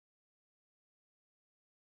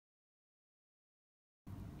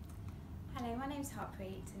Hello, my name's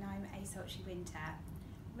Harpreet and I'm a sultry winter.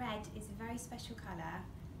 Red is a very special colour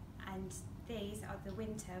and these are the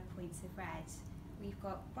winter points of red. We've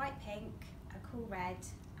got bright pink, a cool red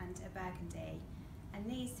and a burgundy,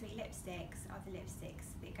 and these three lipsticks are the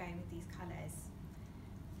lipsticks that go with these colours.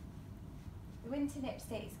 The winter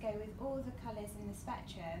lipsticks go with all the colours in the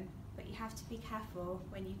spectrum, but you have to be careful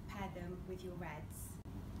when you pair them with your reds.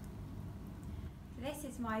 So this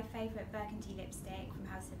is my favourite burgundy lipstick from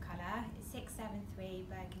House of Colour. It's 673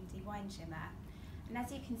 Burgundy Wine Shimmer, and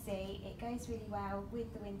as you can see it goes really well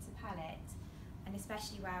with the winter palette and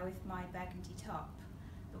especially well with my burgundy top.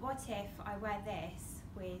 But what if I wear this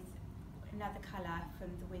with another colour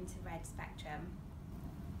from the winter red spectrum?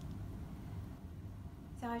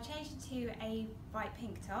 So I've changed it to a bright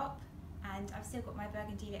pink top and I've still got my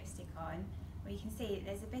burgundy lipstick on, where you can see that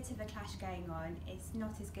there's a bit of a clash going on. It's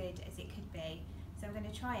not as good as it could be. So I'm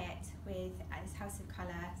going to try it with this House of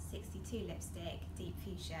Colour 62 lipstick, Deep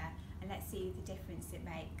Fuchsia, and let's see the difference it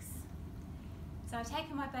makes. So I've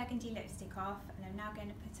taken my burgundy lipstick off and I'm now going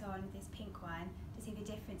to put on this pink one to see the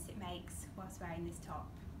difference it makes whilst wearing this top.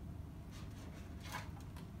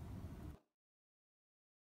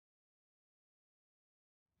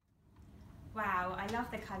 Wow, I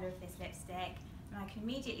love the colour of this lipstick and I can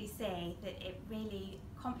immediately see that it really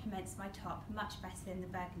complements my top much better than the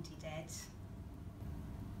burgundy did.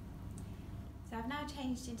 So I've now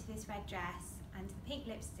changed into this red dress and the pink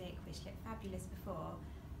lipstick, which looked fabulous before,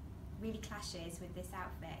 really clashes with this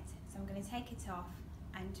outfit. So I'm going to take it off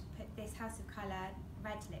and put this House of Colour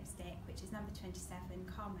red lipstick, which is number 27,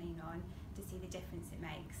 Carmine, on to see the difference it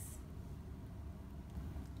makes.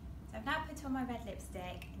 So I've now put on my red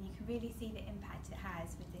lipstick and you can really see the impact it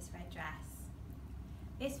has with this red dress.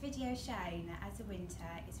 This video has shown that as a winter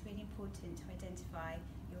it's really important to identify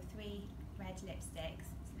your three red lipsticks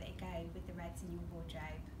so that they go with the reds in your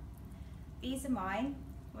wardrobe. These are mine.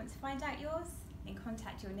 Want to find out yours? Then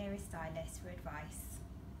contact your nearest stylist for advice.